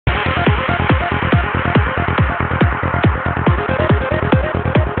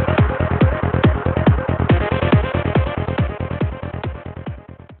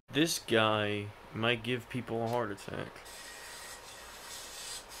This guy might give people a heart attack.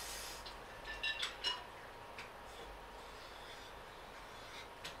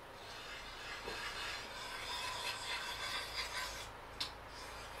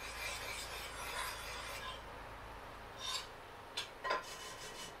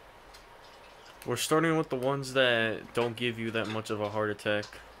 We're starting with the ones that don't give you that much of a heart attack.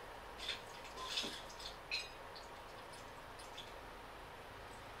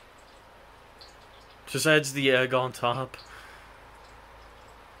 Just adds the egg on top.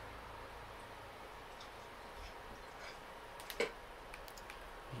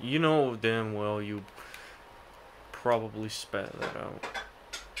 You know damn well you probably spat that out.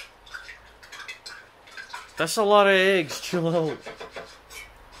 That's a lot of eggs, chill out.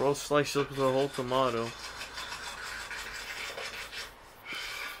 Bro slices up the whole tomato.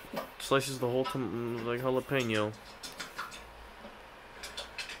 Slices the whole like jalapeno.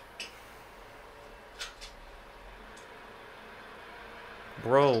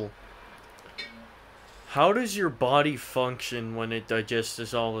 Bro, how does your body function when it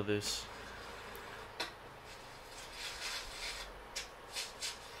digests all of this?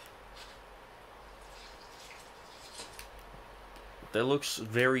 That looks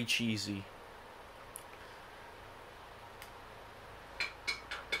very cheesy.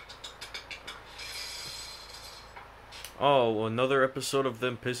 Oh, another episode of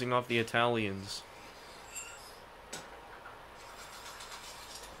them pissing off the Italians.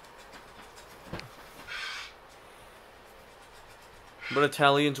 But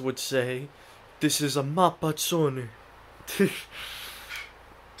Italians would say, "This is a mappazzone."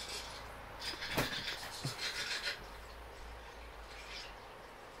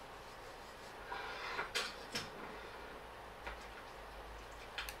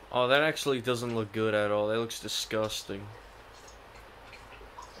 Oh, that actually doesn't look good at all. That looks disgusting.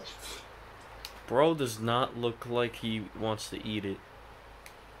 Bro does not look like he wants to eat it.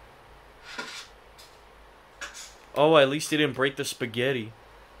 Oh, at least he didn't break the spaghetti.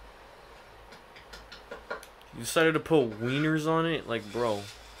 You decided to put wieners on it? Like, bro.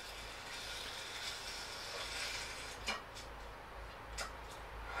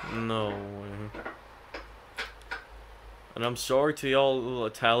 No way. And I'm sorry to y'all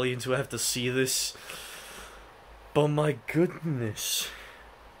Italians who have to see this, but my goodness.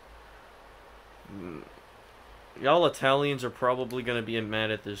 Y'all Italians are probably gonna be mad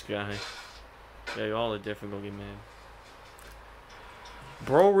at this guy. Yeah, y'all are definitely gonna get mad.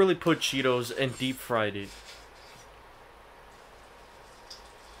 Bro really put Cheetos and deep fried it.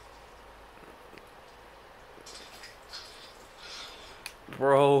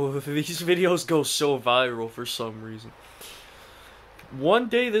 Bro, these videos go so viral for some reason. One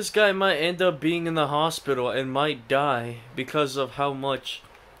day this guy might end up being in the hospital and might die because of how much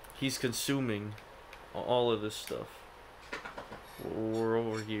he's consuming all of this stuff. We're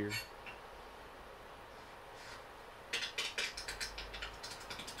over here.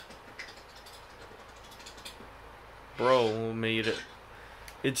 Bro made it.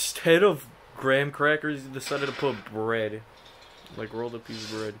 Instead of graham crackers, he decided to put bread. Like rolled up piece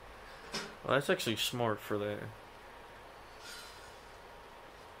of bread. Well, that's actually smart for that.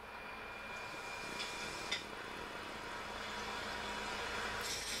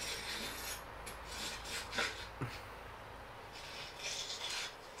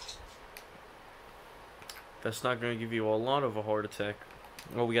 That's not going to give you a lot of a heart attack.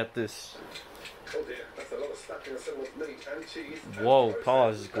 Oh, we got this. Oh dear, that's a lot of stacking of someone's meat and cheese. Whoa,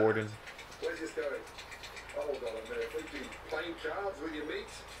 pause, Gordon. Where's this going? Oh, hold on a minute. Would you plain carbs with your meat?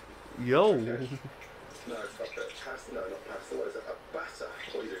 Yo. Okay. No, it's not that. Pasta. No, not pasta. What is it? A batter.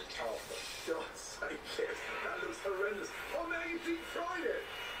 What are you doing? Oh, for God's sake, kid. That looks horrendous. Oh, now you deep fried it.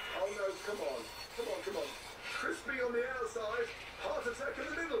 Oh, no, come on. Come on, come on. Crispy on the outside, heart attack in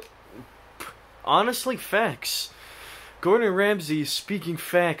the middle. Honestly, facts. Gordon Ramsay is speaking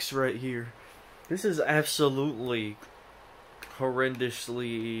facts right here. This is absolutely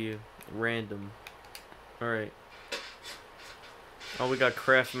horrendously random. Alright. Oh, we got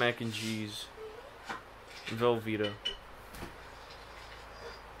Kraft mac and cheese. Velveeta.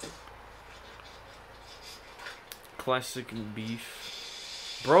 Classic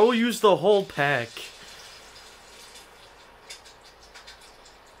beef. Bro, use the whole pack.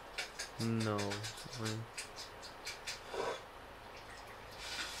 No.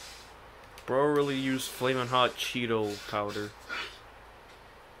 Bro really used Flamin' Hot Cheeto powder.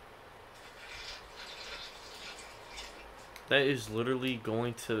 That is literally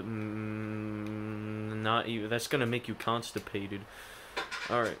going to not even. That's gonna make you constipated.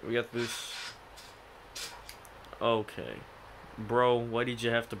 Alright, we got this. Okay. Bro, why did you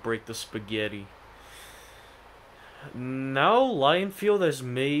have to break the spaghetti? Now Lionfield has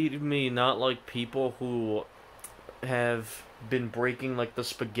made me not like people who have been breaking like the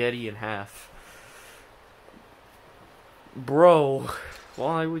spaghetti in half. Bro,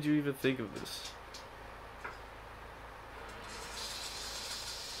 why would you even think of this?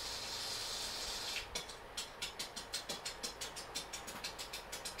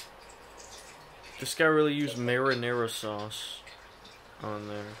 This guy really used marinara sauce on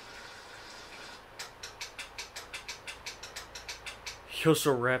there. He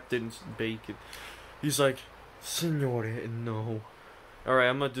also wrapped it in bacon. He's like, Signore, no. Alright,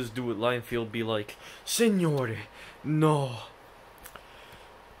 I'm gonna just do it. Lionfield be like, Signore, no.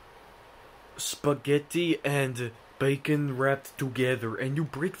 Spaghetti and bacon wrapped together, and you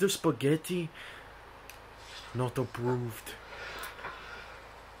break the spaghetti? Not approved.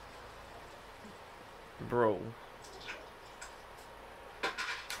 Bro.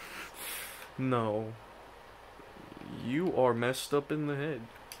 No. You are messed up in the head.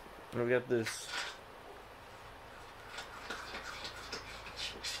 Look at this.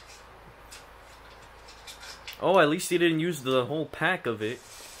 Oh, at least he didn't use the whole pack of it.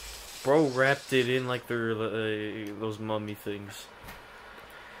 Bro wrapped it in like they're those mummy things.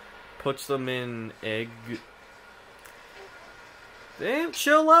 Puts them in egg. Damn,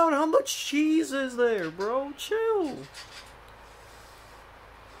 chill out. How much cheese is there, bro? Chill.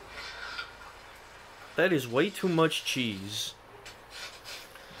 That is way too much cheese.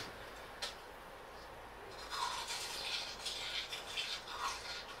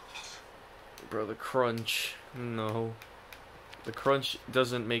 Bro, the crunch. No. The crunch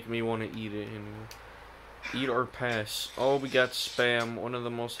doesn't make me want to eat it anymore. Eat or pass. Oh, we got Spam, one of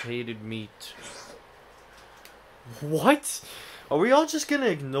the most hated meat. What? Are we all just gonna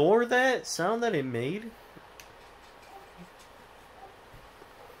ignore that sound that it made?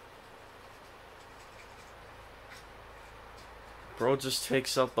 Bro just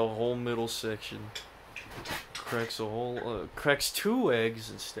takes out the whole middle section. Cracks a whole, cracks 2 eggs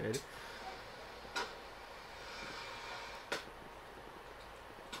instead.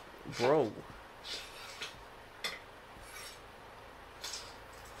 Bro.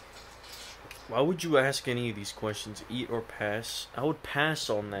 Why would you ask any of these questions? Eat or pass? I would pass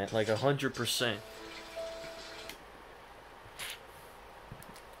on that, like 100%.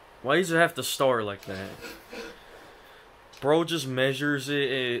 Why does it have to start like that? Bro just measures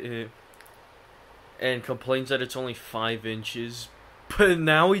it and complains that it's only 5 inches. But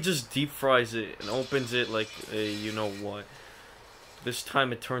now he just deep fries it and opens it like a you know what. This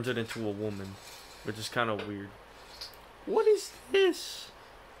time it turns it into a woman, which is kind of weird. What is this?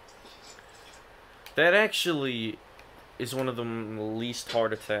 That actually is one of the least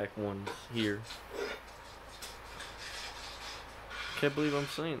heart attack ones here. Can't believe I'm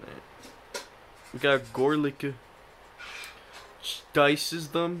saying that. We got garlic. Dices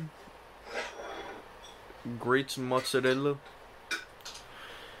them. Grates mozzarella.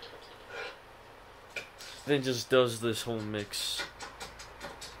 Then just does this whole mix.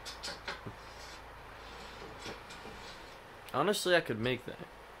 Honestly, I could make that.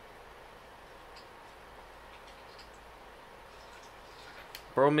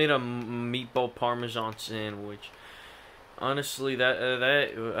 Bro made a meatball parmesan sandwich. Honestly,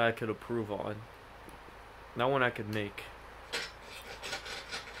 that I could approve on. That one I could make.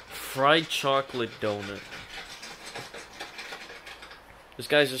 Fried chocolate donut. This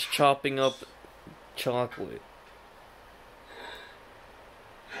guy's just chopping up chocolate.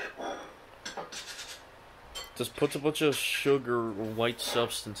 Just puts a bunch of sugar or white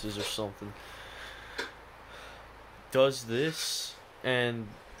substances or something. Does this and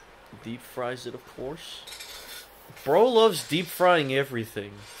deep fries it, of course. Bro loves deep frying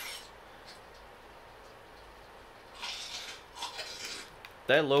everything.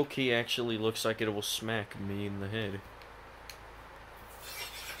 That low-key actually looks like it will smack me in the head.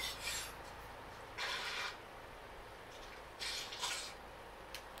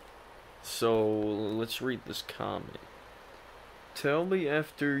 So, let's read this comment. Tell me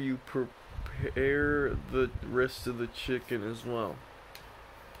after you prepare the rest of the chicken as well.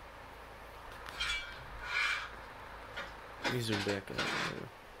 These are back in there.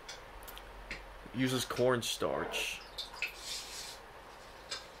 Uses cornstarch.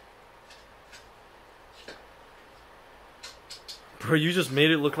 Bro, you just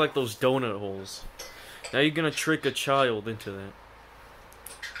made it look like those donut holes. Now you're gonna trick a child into that.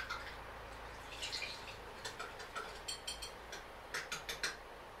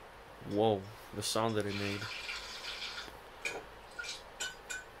 Whoa, the sound that it made.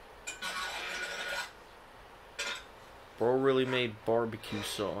 Bro really made barbecue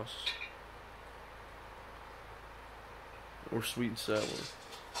sauce. Or sweet and sour.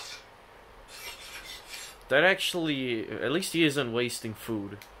 That actually, at least he isn't wasting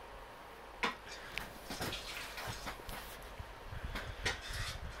food.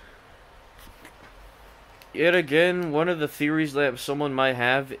 Yet again, one of the theories that someone might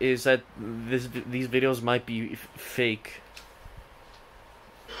have is that these videos might be fake.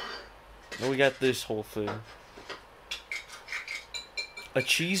 And we got this whole thing. A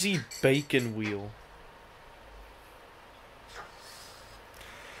cheesy bacon wheel.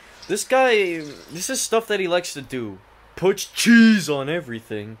 This guy, this is stuff that he likes to do. Puts cheese on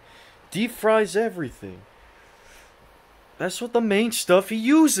everything. Deep fries everything. That's what the main stuff he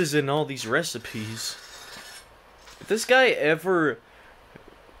uses in all these recipes. If this guy ever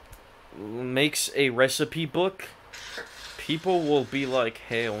makes a recipe book, people will be like,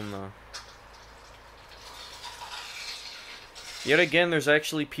 hell no. Yet again, there's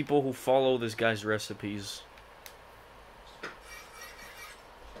actually people who follow this guy's recipes.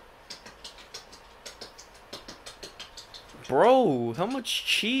 Bro, how much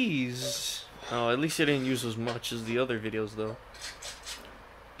cheese? Oh, at least he didn't use as much as the other videos, though.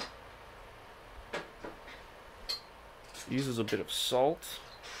 Uses a bit of salt.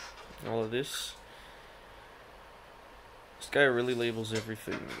 All of this. This guy really labels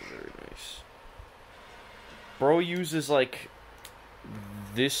everything. Very nice. Bro uses like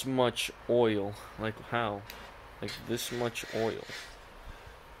this much oil. Like how? Like this much oil.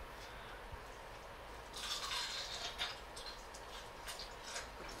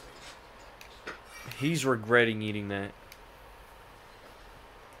 He's regretting eating that.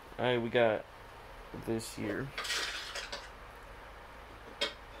 Alright, we got this here.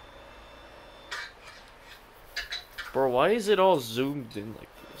 Bro, why is it all zoomed in like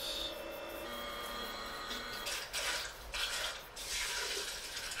this?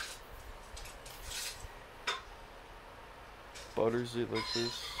 Butters it like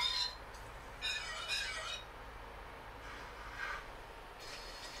this.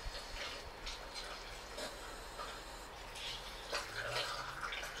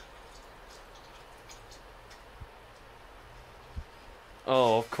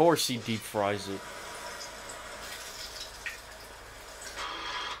 Oh, of course he deep fries it.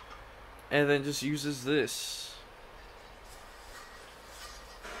 And then just uses this.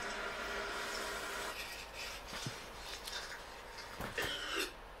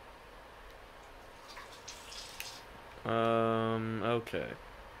 Okay.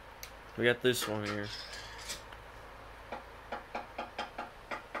 We got this one here.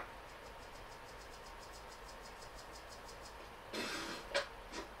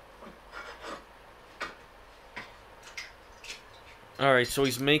 Alright, so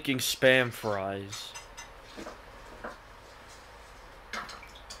he's making spam fries.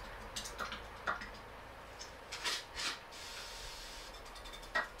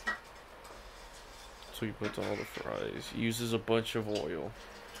 So he puts all the fries. He uses a bunch of oil.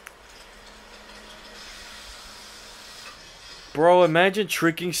 Bro, imagine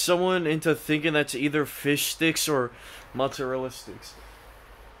tricking someone into thinking that's either fish sticks or mozzarella sticks.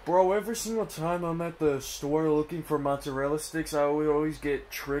 Bro, every single time I'm at the store looking for mozzarella sticks, I would always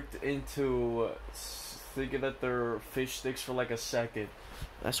get tricked into thinking that they're fish sticks for like a second.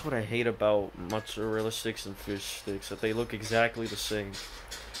 That's what I hate about mozzarella sticks and fish sticks, that they look exactly the same.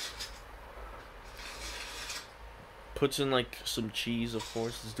 Puts in like some cheese, of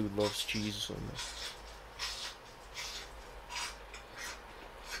course. This dude loves cheese so much.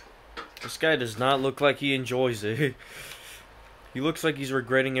 This guy does not look like he enjoys it. He looks like he's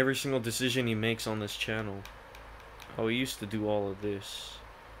regretting every single decision he makes on this channel. Oh, he used to do all of this.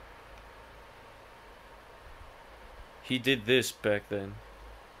 He did this back then.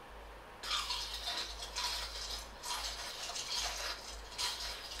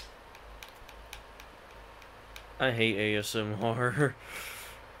 I hate ASMR.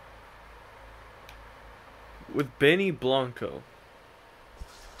 With Benny Blanco.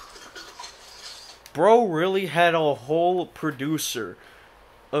 Bro really had a whole producer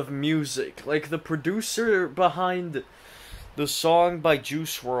of music. Like the producer behind the song by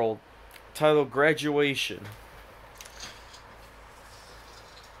Juice WRLD titled Graduation.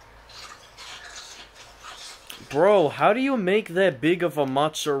 Bro, how do you make that big of a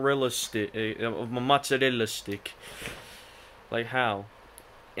mozzarella stick? Like how?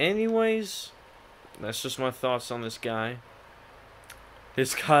 Anyways, that's just my thoughts on this guy.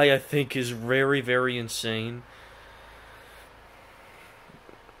 This guy, I think, is very, very insane.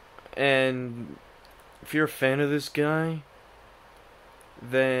 And if you're a fan of this guy,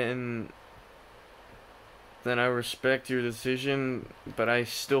 then then I respect your decision, but I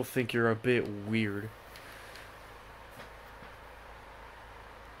still think you're a bit weird.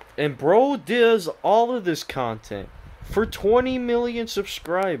 And bro does all of this content for 20 million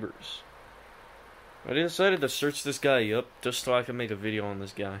subscribers. I decided to search this guy up just so I can make a video on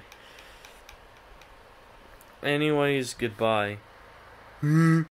this guy. Anyways, goodbye.